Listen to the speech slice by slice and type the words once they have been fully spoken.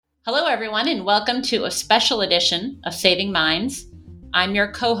Hello, everyone, and welcome to a special edition of Saving Minds. I'm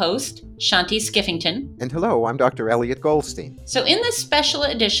your co-host, Shanti Skiffington. And hello, I'm Dr. Elliot Goldstein. So in this special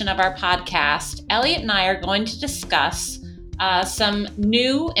edition of our podcast, Elliot and I are going to discuss some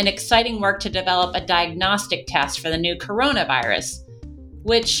new and exciting work to develop a diagnostic test for the new coronavirus,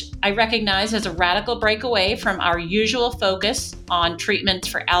 which I recognize as a radical break away from our usual focus on treatments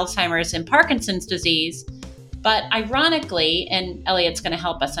for Alzheimer's and Parkinson's disease. But ironically, and Elliot's going to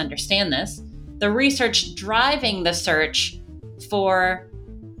help us understand this, the research driving the search for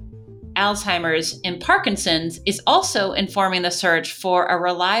Alzheimer's and Parkinson's is also informing the search for a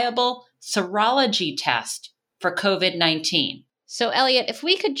reliable serology test for COVID-19. So, Elliot, if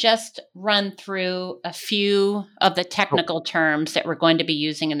we could just run through a few of the technical terms that we're going to be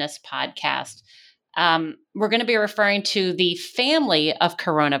using in this podcast. We're going to be referring to the family of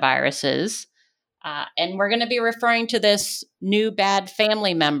coronaviruses. And we're going to be referring to this new bad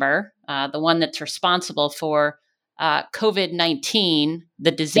family member, the one that's responsible for COVID-19,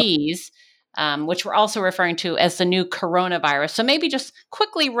 the disease, which we're also referring to as the new coronavirus. So maybe just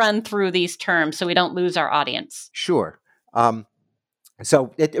quickly run through these terms so we don't lose our audience. Sure.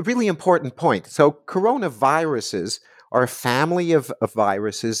 So a really important point. So coronaviruses are a family of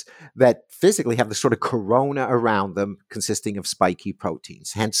viruses that physically have the sort of corona around them, consisting of spiky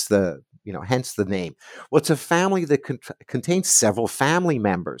proteins, hence the name. Well, it's a family that contains several family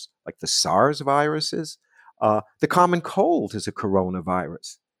members, like the SARS viruses. The common cold is a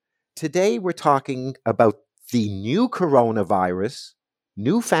coronavirus. Today, we're talking about the new coronavirus,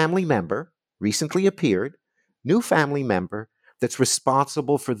 new family member, recently appeared, new family member that's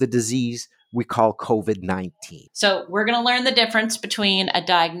responsible for the disease we call COVID-19. So we're going to learn the difference between a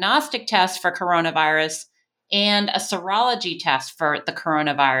diagnostic test for coronavirus and a serology test for the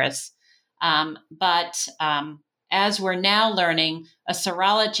coronavirus. But as we're now learning, a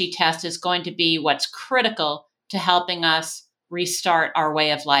serology test is going to be what's critical to helping us restart our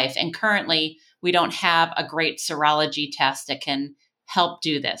way of life. And currently, we don't have a great serology test that can help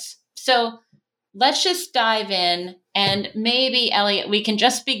do this. So let's just dive in. And maybe, Elliot, we can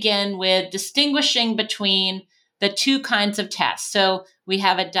just begin with distinguishing between the two kinds of tests. So we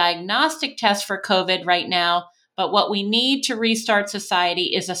have a diagnostic test for COVID right now, but what we need to restart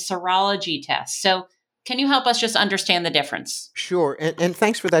society is a serology test. So can you help us just understand the difference? Sure. And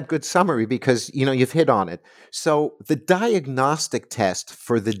thanks for that good summary because, you've hit on it. So the diagnostic test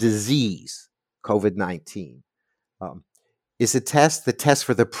for the disease, COVID-19, is a test that tests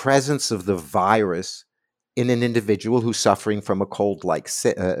for the presence of the virus in an individual who's suffering from a cold-like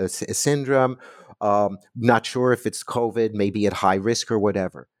syndrome, not sure if it's COVID, maybe at high risk or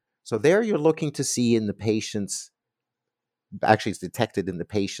whatever. So there you're looking to see in the patient's, actually it's detected in the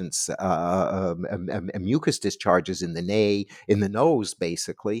patient's mucus discharges in the nose,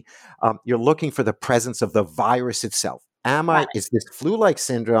 basically. You're looking for the presence of the virus itself. Is this flu-like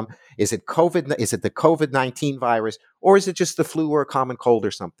syndrome? Is it COVID? Is it the COVID-19 virus? Or is it just the flu or a common cold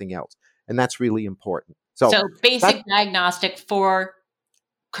or something else? And that's really important. So basic diagnostic for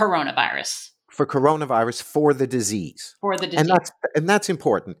coronavirus. For coronavirus, for the disease. For the disease. And that's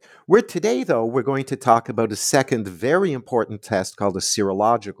important. Today, though, we're going to talk about a second very important test called a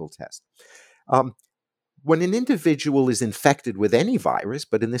serological test. When an individual is infected with any virus,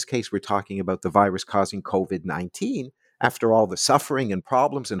 but in this case, we're talking about the virus causing COVID-19, after all the suffering and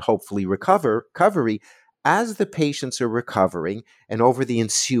problems and hopefully recovery, as the patients are recovering and over the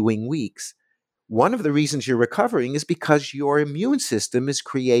ensuing weeks, one of the reasons you're recovering is because your immune system is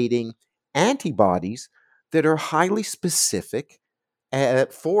creating antibodies that are highly specific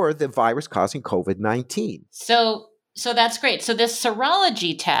for the virus causing COVID-19. So that's great. So this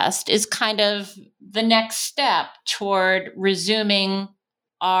serology test is kind of the next step toward resuming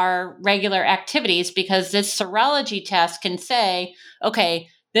our regular activities, because this serology test can say, okay,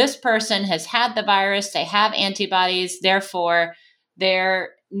 this person has had the virus, they have antibodies, therefore they're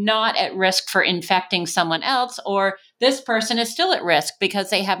not at risk for infecting someone else, or this person is still at risk because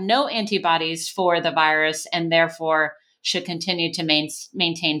they have no antibodies for the virus and therefore should continue to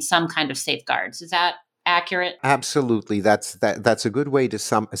maintain some kind of safeguards. Is that accurate? Absolutely. That's a good way to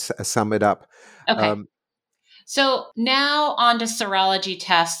sum it up. Okay. So now on to serology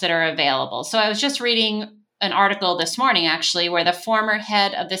tests that are available. So I was just reading an article this morning, actually, where the former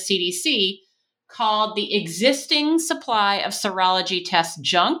head of the CDC called the existing supply of serology tests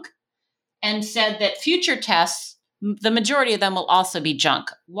junk and said that future tests, the majority of them will also be junk.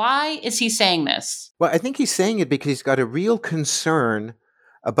 Why is he saying this? Well, I think he's saying it because he's got a real concern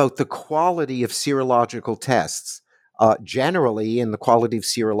about the quality of serological tests generally, and the quality of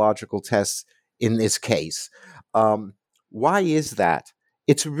serological tests in this case. Why is that?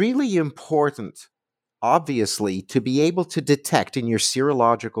 It's really important, obviously, to be able to detect in your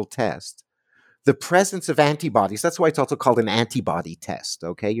serological test the presence of antibodies. That's why it's also called an antibody test.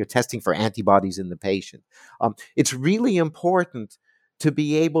 Okay, you're testing for antibodies in the patient. It's really important to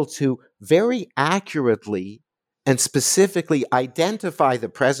be able to very accurately and specifically identify the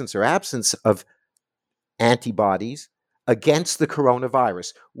presence or absence of antibodies against the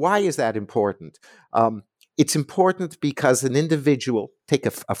coronavirus. Why is that important? It's important because an individual, take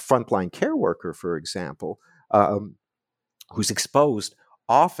a frontline care worker, for example, um, who's exposed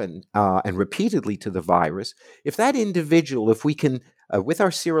often and repeatedly to the virus, if that individual, if we can, with our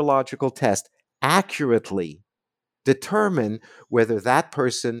serological test, accurately determine whether that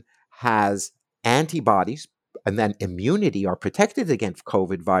person has antibodies and then immunity or protected against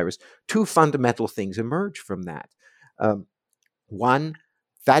COVID virus, two fundamental things emerge from that. Um, One,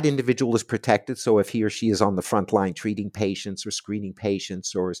 that individual is protected. So if he or she is on the front line treating patients or screening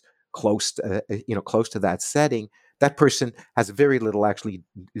patients or is close to that setting, that person has very little, actually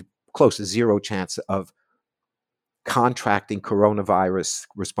close to zero chance of contracting coronavirus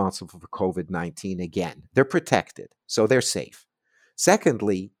responsible for COVID-19 again. They're protected, so they're safe.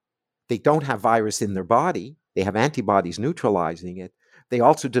 Secondly, they don't have virus in their body. They have antibodies neutralizing it. They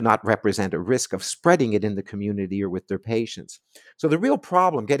also do not represent a risk of spreading it in the community or with their patients. So the real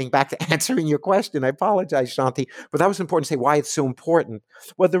problem, getting back to answering your question, I apologize, Shanti, but that was important to say why it's so important.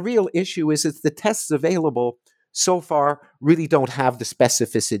 Well, the real issue is that the tests available so far really don't have the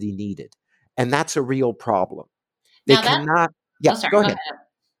specificity needed. And that's a real problem. They Now that, cannot. oh, Yeah, sorry, go go ahead. ahead.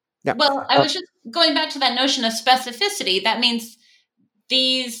 Yeah. Well, I was just going back to that notion of specificity. That means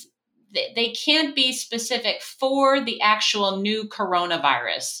these, they can't be specific for the actual new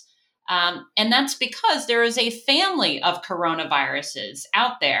coronavirus. And that's because there is a family of coronaviruses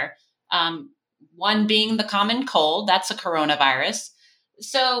out there. One being the common cold, that's a coronavirus.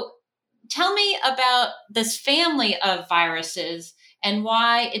 So tell me about this family of viruses and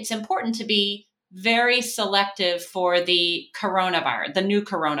why it's important to be very selective for the coronavirus, the new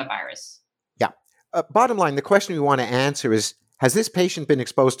coronavirus. Yeah. Bottom line, the question we want to answer is, has this patient been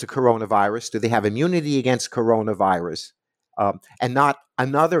exposed to coronavirus? Do they have immunity against coronavirus and not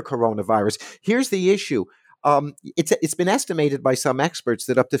another coronavirus? Here's the issue. It's been estimated by some experts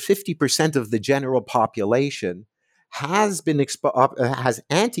that up to 50% of the general population has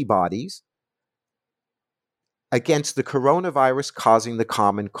antibodies against the coronavirus causing the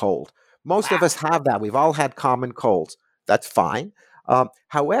common cold. Most of Wow. us have that. We've all had common colds. That's fine.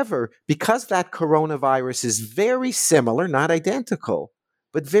 However, because that coronavirus is very similar, not identical,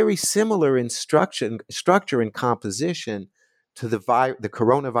 but very similar in structure and composition to the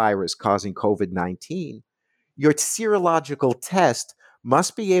coronavirus causing COVID-19, your serological test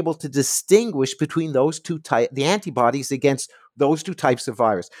must be able to distinguish between those the antibodies against those two types of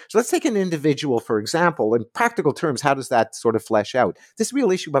virus. So let's take an individual, for example, in practical terms, how does that sort of flesh out? This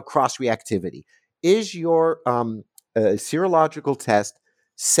real issue about cross-reactivity. Is your serological test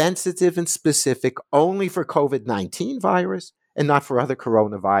sensitive and specific only for COVID-19 virus and not for other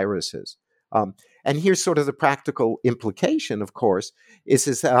coronaviruses? And here's sort of the practical implication, of course, is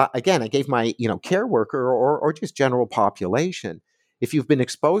again, I gave my care worker or just general population. If you've been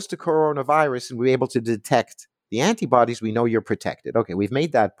exposed to coronavirus and we're able to detect the antibodies, we know you're protected. Okay, we've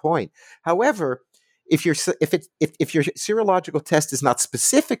made that point. However, if your serological test is not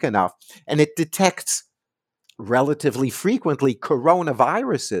specific enough and it detects relatively frequently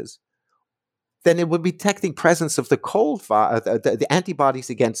coronaviruses, then it would be detecting presence of the the antibodies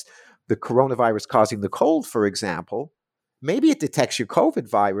against the coronavirus causing the cold, for example. Maybe it detects your COVID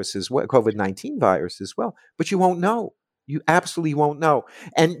virus as well, COVID-19 virus as well, but you won't know. You absolutely won't know.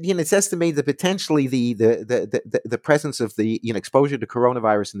 And it's estimated that potentially the presence of the exposure to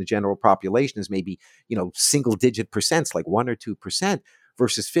coronavirus in the general population is maybe single digit percents, like 1 or 2%,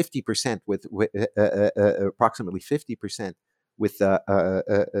 versus 50% with approximately 50% with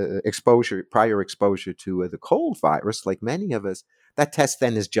prior exposure to the cold virus, like many of us. That test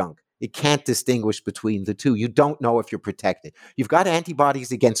then is junk. It can't distinguish between the two. You don't know if you're protected. You've got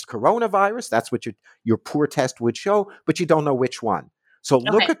antibodies against coronavirus. That's what your poor test would show, but you don't know which one. So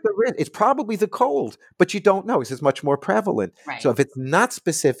look Okay. at the risk. It's probably the cold, but you don't know. This is much more prevalent. So Right. if it's not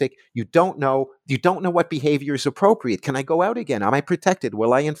specific, you don't know. You don't know what behavior is appropriate. Can I go out again? Am I protected?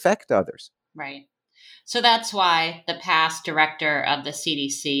 Will I infect others? Right. So that's why the past director of the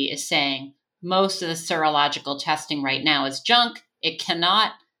CDC is saying most of the serological testing right now is junk. It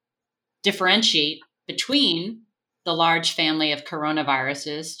cannot differentiate between the large family of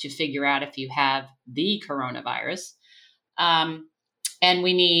coronaviruses to figure out if you have the coronavirus. Um, and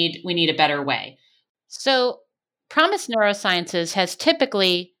we need a better way. So Promise Neurosciences has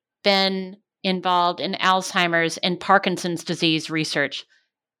typically been involved in Alzheimer's and Parkinson's disease research.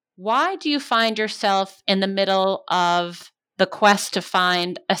 Why do you find yourself in the middle of the quest to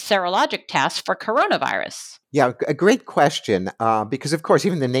find a serologic test for coronavirus? Yeah, a great question. Because, of course,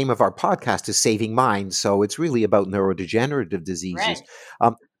 even the name of our podcast is Saving Minds. So it's really about neurodegenerative diseases.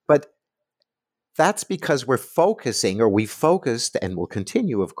 Right. But that's because we're focusing, or we focused and will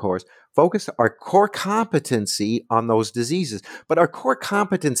continue, of course, focus our core competency on those diseases. But our core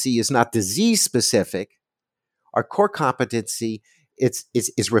competency is not disease specific. Our core competency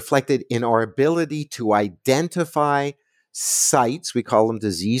is reflected in our ability to identify sites. We call them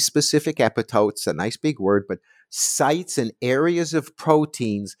disease specific epitopes, a nice big word, but sites and areas of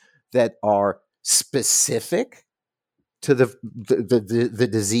proteins that are specific to the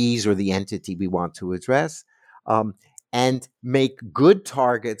disease or the entity we want to address, and make good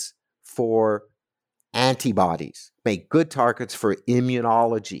targets for antibodies, make good targets for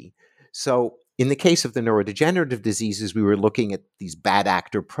immunology. So in the case of the neurodegenerative diseases, we were looking at these bad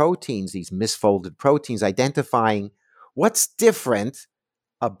actor proteins, these misfolded proteins, identifying what's different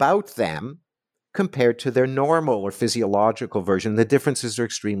about them compared to their normal or physiological version. The differences are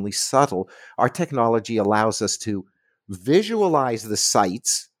extremely subtle. Our technology allows us to visualize the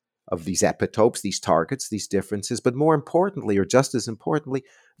sites of these epitopes, these targets, these differences, but more importantly, or just as importantly,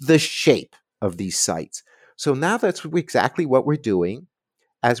 the shape of these sites. So now that's exactly what we're doing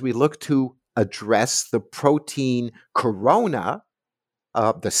as we look to address the protein corona,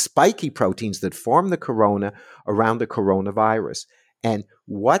 the spiky proteins that form the corona around the coronavirus. And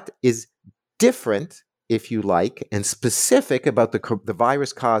what is different, if you like, and specific about the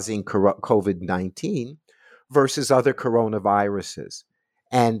virus causing COVID-19 versus other coronaviruses.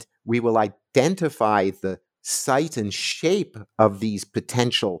 And we will identify the site and shape of these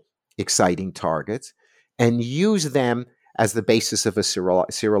potential exciting targets and use them as the basis of a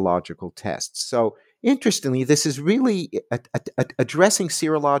serological test. So interestingly, this is really addressing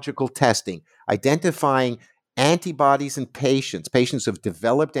serological testing, identifying antibodies in patients who have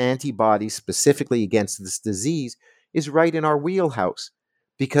developed antibodies specifically against this disease, is right in our wheelhouse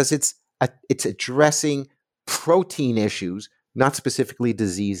because it's addressing protein issues, not specifically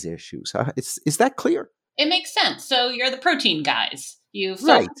disease issues. Is that clear? It makes sense. So you're the protein guys. You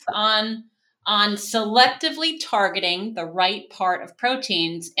Right. focus on selectively targeting the right part of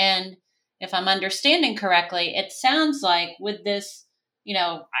proteins. And if I'm understanding correctly, it sounds like with this,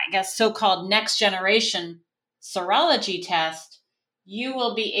 I guess so-called next generation serology test, you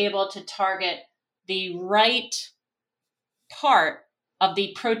will be able to target the right part of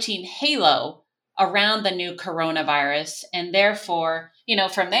the protein halo around the new coronavirus. And therefore,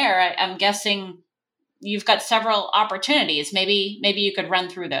 from there, I'm guessing you've got several opportunities. Maybe you could run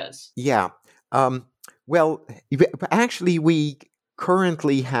through those. Yeah. Well, actually, we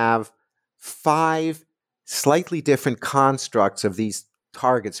currently have 5 slightly different constructs of these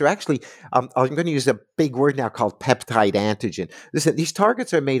targets. They're actually, I'm going to use a big word now called peptide antigen. Listen, these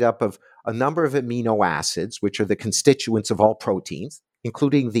targets are made up of a number of amino acids, which are the constituents of all proteins,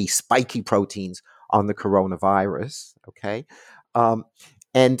 including the spiky proteins on the coronavirus. Okay.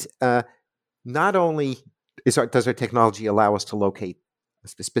 And not only does our technology allow us to locate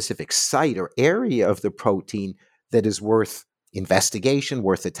a specific site or area of the protein that is worth investigation,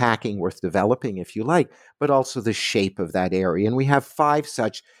 worth attacking, worth developing, if you like, but also the shape of that area. And we have 5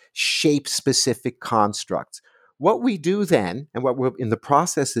 such shape-specific constructs. What we do then, and what we're in the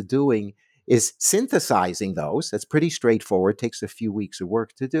process of doing, is synthesizing those. That's pretty straightforward, takes a few weeks of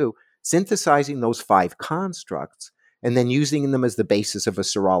work to do, synthesizing those 5 constructs and then using them as the basis of a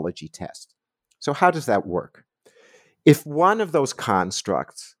serology test. So how does that work? If one of those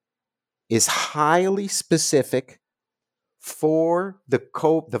constructs is highly specific for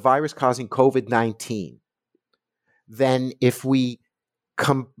the virus causing COVID-19, then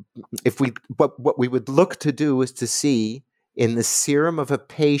what we would look to do is to see in the serum of a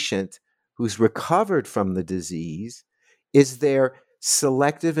patient who's recovered from the disease, is there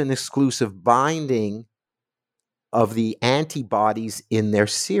selective and exclusive binding of the antibodies in their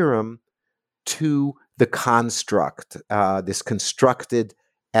serum to the construct, this constructed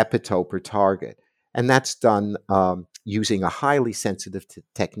epitope or target. And that's done using a highly sensitive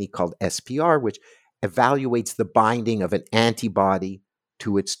technique called SPR, which evaluates the binding of an antibody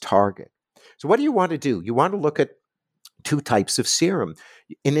to its target. So what do you want to do? You want to look at 2 types of serum.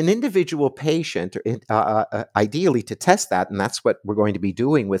 In an individual patient, ideally to test that, and that's what we're going to be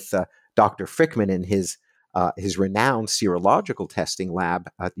doing with Dr. Frickman and his renowned serological testing lab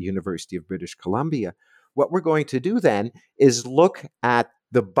at the University of British Columbia. What we're going to do then is look at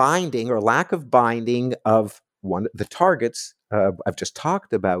the binding or lack of binding of one the targets I've just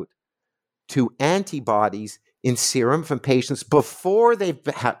talked about to antibodies in serum from patients before they've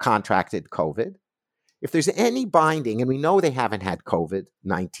contracted COVID. If there's any binding, and we know they haven't had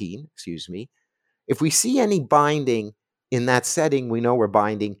COVID-19, if we see any binding in that setting, we know we're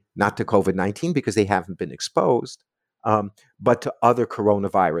binding not to COVID-19 because they haven't been exposed, but to other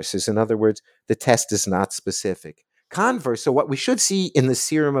coronaviruses. In other words, the test is not specific. Converse, so what we should see in the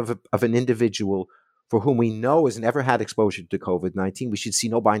serum of an individual for whom we know has never had exposure to COVID-19, we should see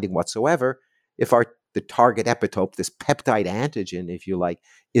no binding whatsoever if the target epitope, this peptide antigen, if you like,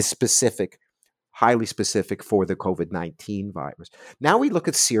 is specific, highly specific for the COVID-19 virus. Now we look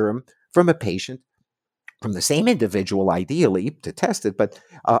at serum from a patient, from the same individual, ideally, to test it, but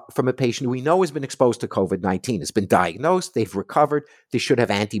from a patient who we know has been exposed to COVID-19, has been diagnosed, they've recovered, they should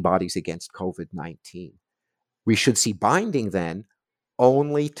have antibodies against COVID-19. We should see binding then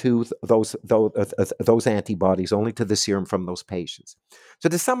only to those antibodies, only to the serum from those patients. So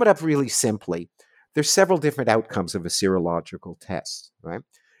to sum it up really simply, there's several different outcomes of a serological test, right?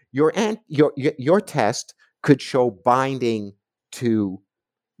 Your test could show binding to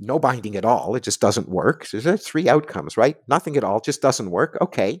no binding at all. It just doesn't work. So there's three outcomes, right? Nothing at all, just doesn't work.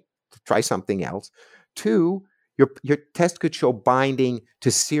 Okay, try something else. Two, your test could show binding to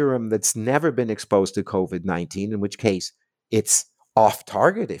serum that's never been exposed to COVID-19, in which case it's off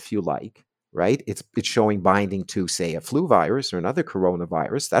target, if you like, right? It's showing binding to, say, a flu virus or another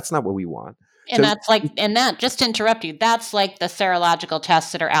coronavirus. That's not what we want. And that, just to interrupt you, that's like the serological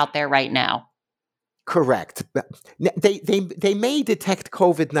tests that are out there right now. Correct. They may detect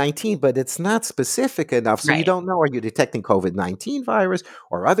COVID-19, but it's not specific enough. So You don't know, are you detecting COVID-19 virus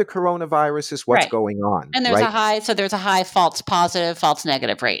or other coronaviruses? What's going on? And there's a high false positive, false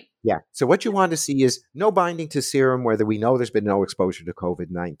negative rate. Yeah. So what you want to see is no binding to serum, whether we know there's been no exposure to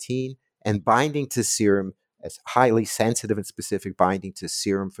COVID-19, and binding to serum as highly sensitive and specific binding to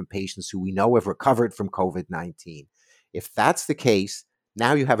serum from patients who we know have recovered from COVID-19. If that's the case,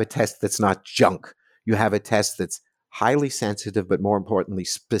 now you have a test that's not junk. You have a test that's highly sensitive, but more importantly,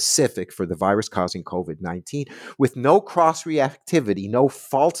 specific for the virus causing COVID-19 with no cross-reactivity, no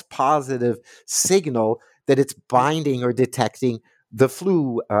false positive signal that it's binding or detecting the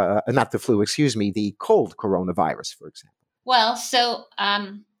the cold coronavirus, for example. Well, so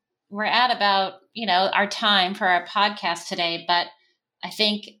we're at about, our time for our podcast today, but I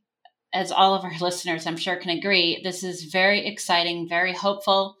think as all of our listeners, I'm sure can agree, this is very exciting, very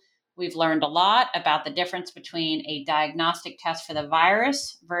hopeful. We've learned a lot about the difference between a diagnostic test for the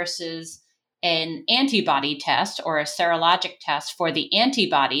virus versus an antibody test or a serologic test for the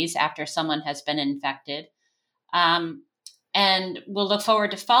antibodies after someone has been infected. And we'll look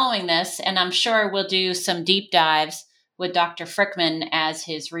forward to following this. And I'm sure we'll do some deep dives with Dr. Frykman as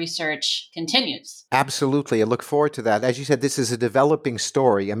his research continues. Absolutely. I look forward to that. As you said, this is a developing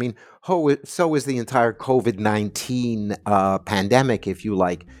story. I mean, so is the entire COVID-19 pandemic, if you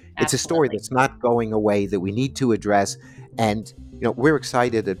like. It's a story that's not going away, that we need to address. And, we're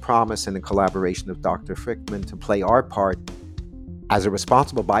excited at PROMIS and in collaboration with Dr. Frykman to play our part as a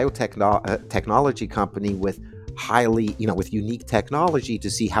responsible biotechnology company with with unique technology to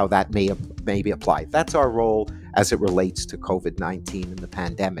see how that may be applied. That's our role as it relates to COVID-19 and the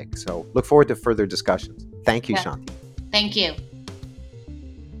pandemic. So look forward to further discussions. Thank you, Shanti. Thank you.